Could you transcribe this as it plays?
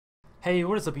Hey,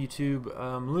 what is up YouTube?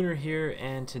 Lunar here,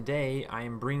 and today I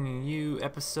am bringing you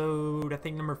episode, I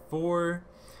think number 4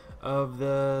 of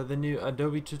the new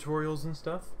Adobe tutorials and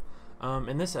stuff.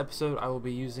 In this episode I will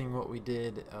be using what we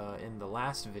did in the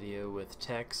last video with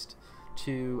text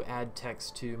to add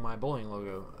text to my bowling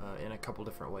logo in a couple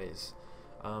different ways.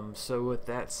 So with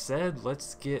that said,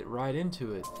 let's get right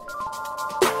into it.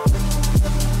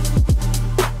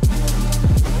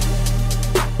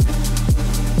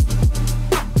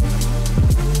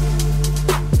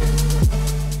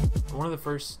 One of the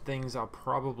first things I'll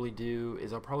probably do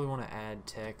is I'll probably want to add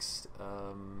text,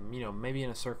 maybe in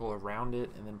a circle around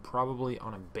it, and then probably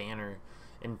on a banner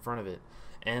in front of it.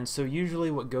 And so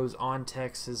usually what goes on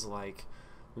text is like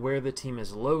where the team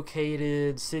is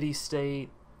located, city, state,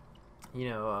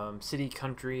 city,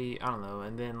 country, I don't know,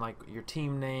 and then like your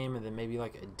team name, and then maybe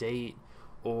like a date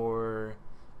or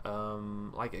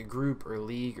like a group or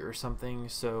league or something.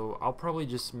 So I'll probably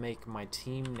just make my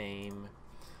team name,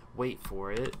 wait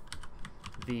for it,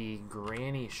 the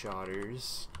Granny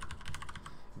Shotters,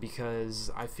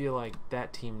 because I feel like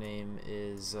that team name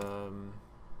is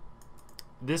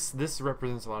this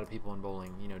represents a lot of people in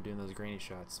bowling, doing those granny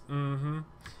shots.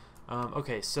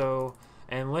 Okay, so,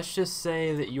 and let's just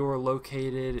say that you're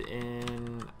located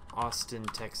in Austin,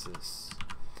 Texas,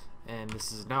 and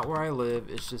this is not where I live.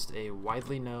 It's just a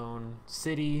widely known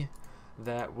city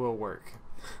that will work.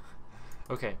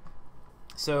 Okay,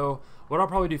 so what I'll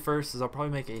probably do first is I'll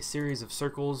probably make a series of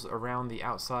circles around the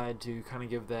outside to kind of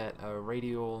give that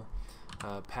radial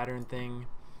pattern thing.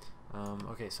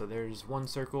 Okay, so there's one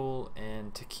circle,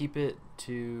 and to keep it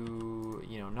to,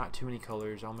 not too many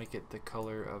colors, I'll make it the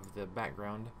color of the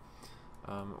background,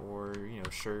 or,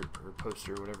 shirt or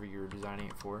poster, whatever you're designing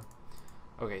it for.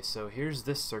 Okay, so here's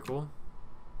this circle,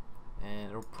 and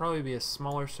it'll probably be a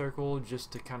smaller circle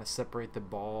just to kind of separate the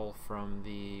ball from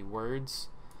the words.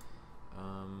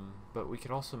 But we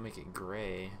could also make it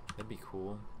gray. That'd be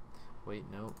cool. Wait,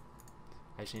 no.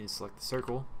 I just need to select the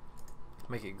circle,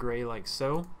 make it gray like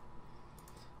so,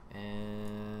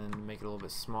 and make it a little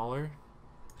bit smaller.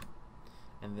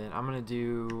 And then I'm gonna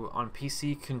do on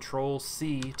PC Control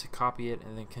C to copy it,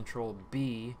 and then Control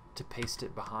B to paste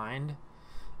it behind.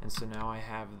 And so now I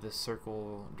have the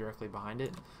circle directly behind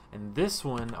it. And this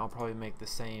one I'll probably make the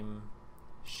same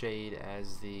shade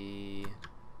as the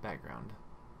background.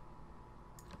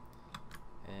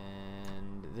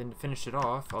 And then to finish it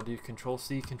off, I'll do Control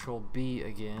C, Control B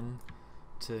again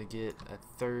to get a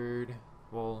third,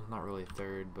 well, not really a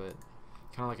third, but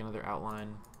kind of like another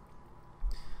outline.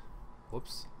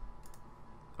 Whoops.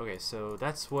 Okay, so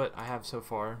that's what I have so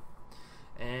far.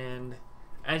 And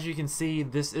as you can see,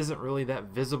 this isn't really that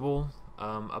visible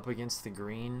up against the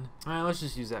green. Alright, let's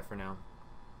just use that for now.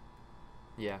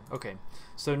 Yeah, okay.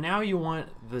 So now you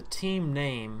want the team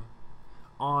name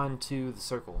onto the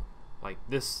circle, like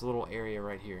this little area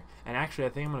right here. And actually I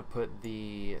think I'm going to put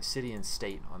the city and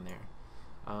state on there.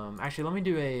 Actually, let me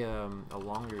do a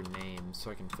longer name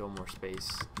so I can fill more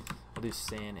space. I'll do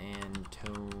San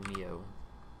Antonio,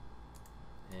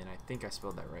 and I think I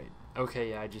spelled that right.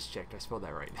 Okay, yeah, I just checked, I spelled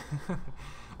that right.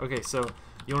 Okay, so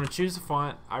you want to choose the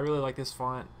font. I really like this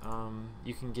font.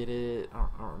 You can get it, I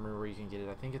don't remember where you can get it.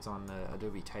 I think it's on the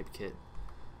Adobe Typekit,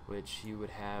 which you would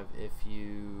have if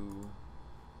you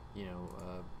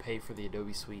pay for the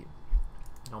Adobe suite.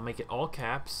 I'll make it all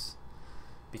caps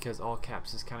because all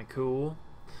caps is kind of cool,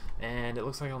 and it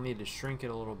looks like I'll need to shrink it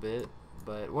a little bit.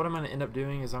 But what I'm going to end up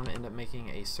doing is I'm going to end up making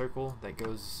a circle that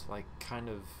goes like kind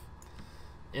of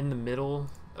in the middle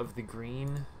of the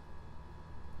green,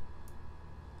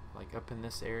 like up in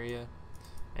this area.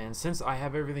 And since I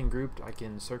have everything grouped, I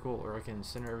can circle, or I can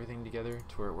center everything together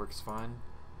to where it works fine.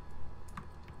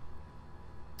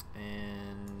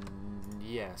 And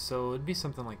yeah, so it'd be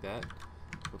something like that.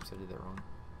 Whoops, I did that wrong.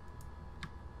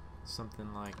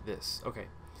 Something like this. Okay,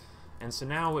 and so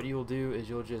now what you'll do is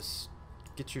you'll just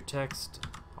get your text.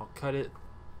 I'll cut it,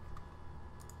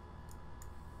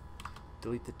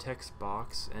 delete the text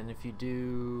box, and if you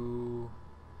do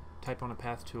type on a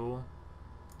path tool,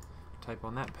 type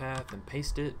on that path and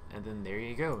paste it, and then there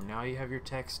you go. Now you have your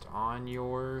text on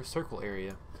your circle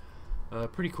area.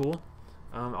 Pretty cool.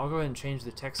 I'll go ahead and change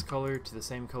the text color to the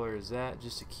same color as that,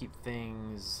 just to keep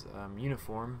things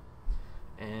uniform.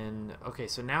 And okay,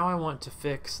 so now I want to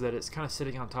fix that it's kind of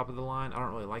sitting on top of the line. I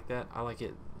don't really like that. I like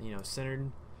it,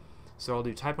 centered. So I'll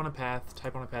do type on a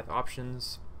path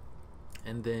options,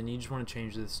 and then you just want to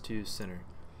change this to center.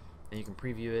 And you can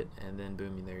preview it, and then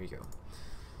boom, there you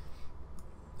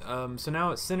go. So now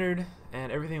it's centered,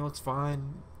 and everything looks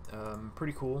fine.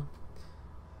 Pretty cool.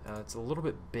 It's a little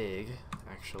bit big,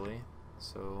 actually.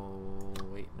 So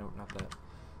wait, no, not that.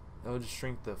 I'll just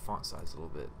shrink the font size a little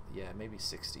bit. Yeah, maybe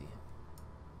 60.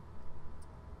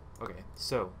 Okay,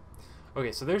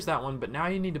 so there's that one, but now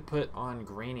you need to put on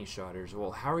granny shaders.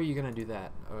 Well, how are you going to do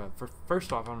that?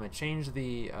 First off, I'm going to change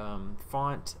the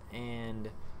font and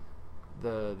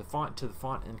the font to the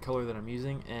font and color that I'm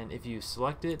using, and if you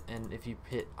select it and if you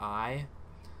hit I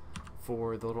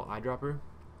for the little eyedropper,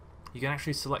 you can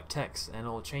actually select text and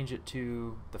it'll change it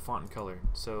to the font and color.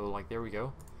 So like there we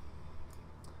go.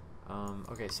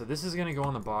 Okay, so this is going to go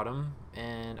on the bottom,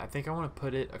 and I think I want to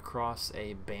put it across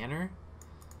a banner.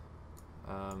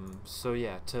 So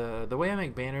yeah, the way I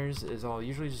make banners is I'll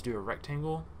usually just do a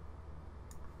rectangle,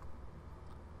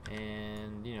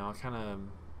 and you know, I'll kind of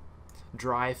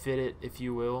dry fit it, if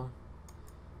you will,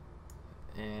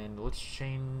 and let's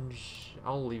change,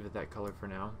 I'll leave it that color for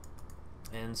now.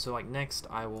 And so like next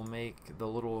I will make the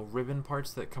little ribbon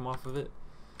parts that come off of it.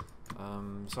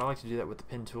 So I like to do that with the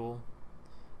pen tool.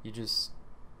 You just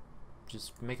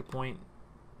make a point,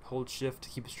 hold shift to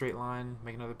keep a straight line,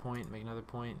 make another point, and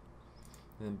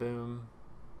then boom,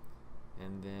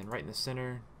 and then right in the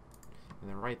center, and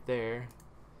then right there,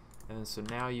 and then so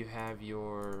now you have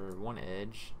your one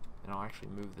edge, and I'll actually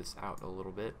move this out a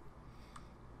little bit,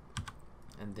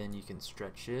 and then you can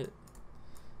stretch it,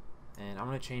 and I'm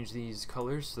going to change these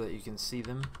colors so that you can see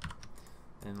them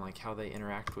and like how they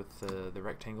interact with the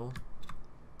rectangle.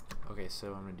 Okay,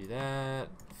 so I'm going to do that,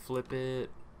 flip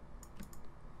it.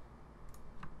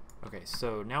 Okay,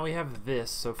 so now we have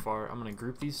this so far. I'm going to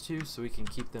group these two so we can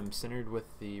keep them centered with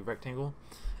the rectangle.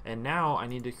 And now I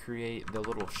need to create the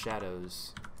little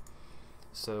shadows.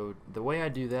 So the way I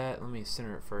do that, let me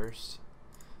center it first.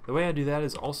 The way I do that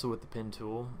is also with the pen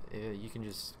tool. You can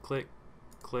just click,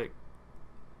 click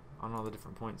on all the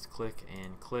different points, click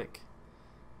and click.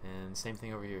 And same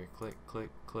thing over here, click, click,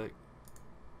 click.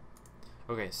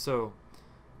 Okay, so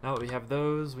now that we have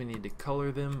those, we need to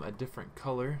color them a different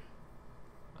color.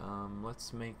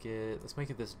 Let's make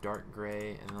it this dark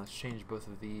gray, and let's change both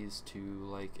of these to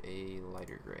like a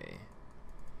lighter gray.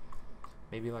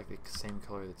 Maybe like the same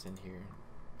color that's in here.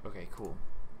 Okay, cool.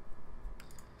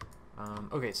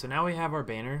 Okay, so now we have our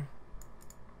banner.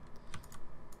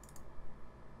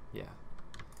 Yeah,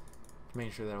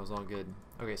 making sure that was all good.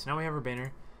 Okay, so now we have our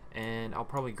banner, and I'll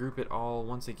probably group it all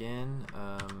once again,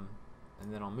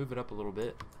 and then I'll move it up a little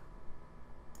bit,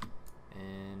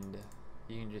 and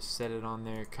you can just set it on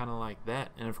there kind of like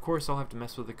that. And of course I'll have to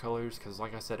mess with the colors because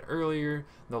like I said earlier,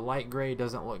 the light gray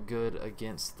doesn't look good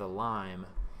against the lime.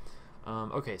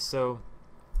 Okay, so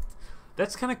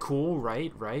that's kind of cool,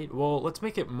 right? Well, let's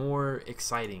make it more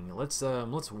exciting. Let's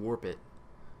warp it.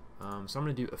 So I'm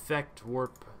gonna do effect,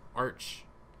 warp, arch,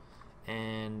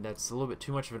 and that's a little bit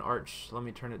too much of an arch. Let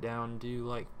me turn it down to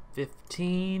like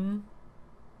 15.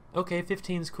 Okay,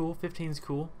 15's cool. 15's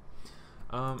cool.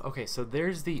 Okay, so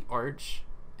there's the arch,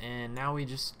 and now we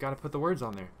just gotta put the words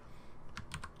on there.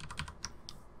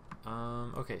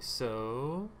 Okay,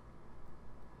 so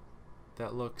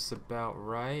that looks about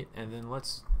right, and then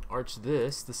let's arch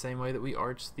this the same way that we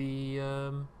arch the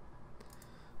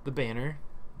banner,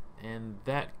 and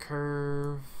that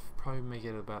curve probably make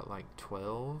it about like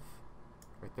 12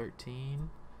 or 13.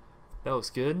 That looks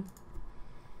good,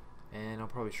 and I'll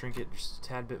probably shrink it just a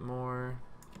tad bit more.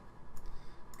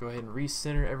 Go ahead and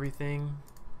recenter everything,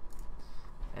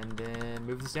 and then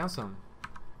move this down some.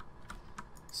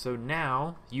 So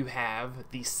now you have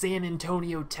the San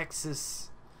Antonio, Texas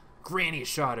granny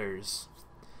shaders.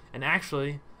 And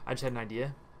actually, I just had an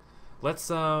idea. Let's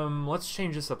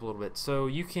change this up a little bit. So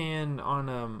you can, on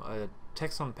a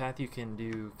text on the path, you can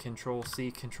do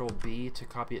Control-C, Control-B to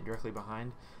copy it directly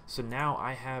behind. So now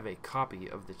I have a copy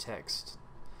of the text,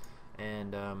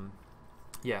 and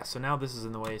yeah, so now this is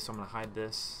in the way, so I'm going to hide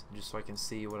this just so I can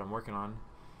see what I'm working on.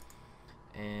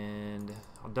 And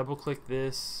I'll double click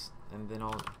this, and then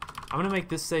I'm going to make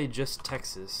this say just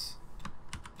Texas.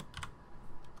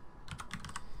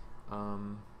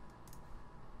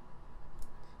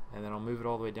 And then I'll move it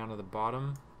all the way down to the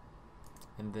bottom,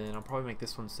 and then I'll probably make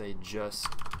this one say just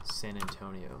San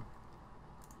Antonio.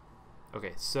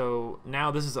 Okay, so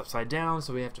now this is upside down,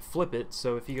 so we have to flip it.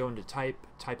 So if you go into type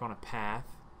on a path,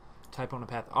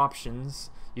 options,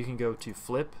 you can go to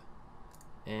flip,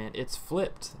 and it's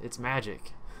flipped. It's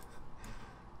magic.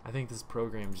 I think this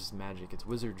program is just magic. It's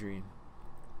wizardry.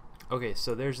 Okay,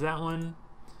 so there's that one,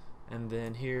 and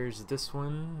then here's this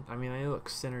one. I mean, they look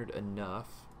centered enough.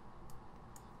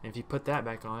 And if you put that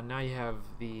back on, now you have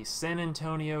the San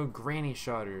Antonio granny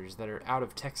shaders that are out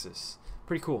of Texas.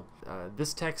 Pretty cool.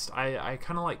 This text, I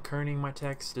kind of like kerning my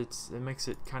text. It makes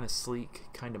it kind of sleek,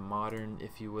 kind of modern,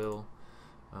 if you will.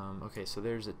 Okay, so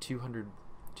there's a 200,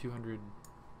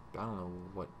 I don't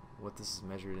know what this is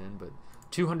measured in, but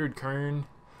 200 kern,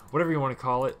 whatever you want to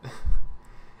call it.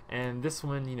 And this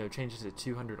one, you know, changes to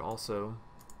 200 also.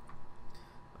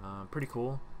 Pretty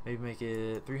cool. Maybe make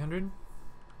it 300.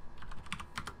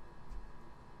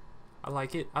 I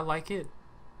like it. I like it.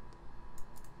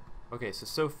 Okay,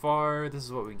 so far this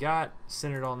is what we got.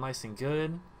 Centered all nice and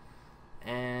good.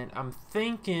 And I'm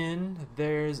thinking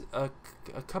there's a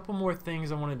couple more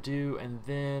things I want to do, and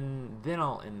then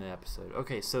I'll end the episode.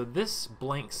 Okay, so this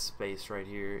blank space right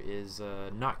here is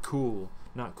not cool.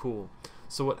 Not cool.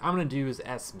 So what I'm going to do is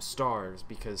add some stars,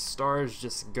 because stars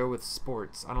just go with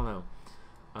sports. I don't know.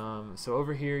 So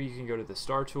over here you can go to the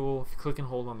star tool. If you click and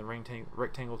hold on the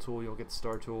rectangle tool, you'll get the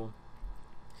star tool.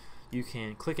 You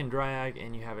can click and drag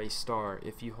and you have a star.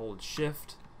 If you hold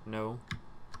shift, no,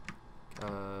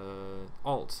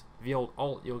 alt, if you hold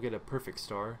alt, you'll get a perfect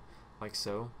star, like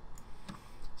so.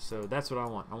 So that's what I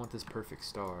want. I want this perfect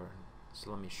star.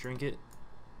 So let me shrink it,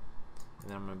 and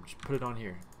then I'm going to just put it on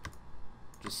here.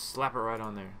 Just slap it right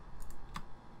on there.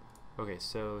 Okay,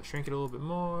 so shrink it a little bit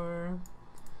more.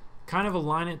 Kind of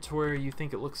align it to where you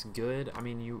think it looks good. I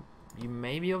mean, you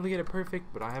may be able to get it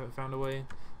perfect, but I haven't found a way.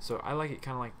 So I like it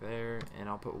kind of like there, and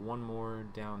I'll put one more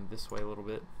down this way a little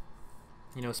bit.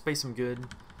 You know, space them good.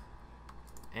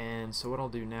 And so what I'll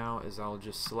do now is I'll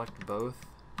just select both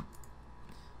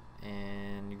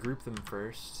and group them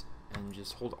first, and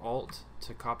just hold alt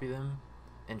to copy them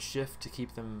and shift to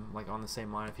keep them like on the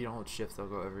same line. If you don't hold shift, they'll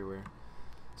go everywhere.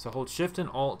 So hold shift and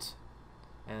alt,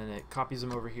 and then it copies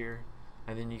them over here.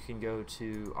 And then you can go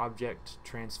to object,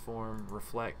 transform,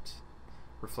 reflect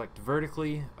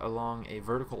vertically along a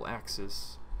vertical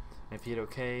axis. And if you hit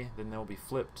OK, then they'll be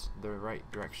flipped the right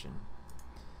direction.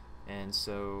 And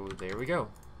so there we go.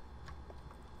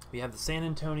 We have the San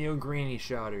Antonio Granny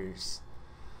Shotters,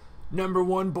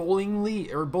 #1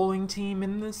 bowling team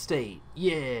in the state.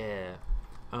 Yeah.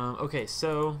 Okay,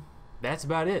 so that's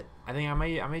about it. I think I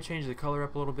may change the color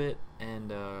up a little bit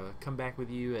and come back with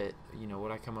you at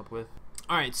what I come up with.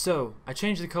 Alright, so I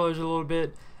changed the colors a little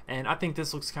bit, and I think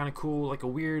this looks kind of cool, like a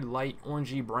weird light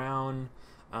orangey brown,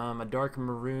 a dark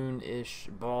maroon-ish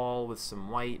ball with some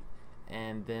white,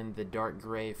 and then the dark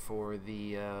gray for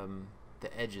the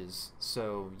edges.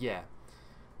 So yeah,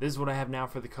 this is what I have now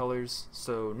for the colors.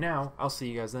 So now I'll see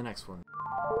you guys in the next one.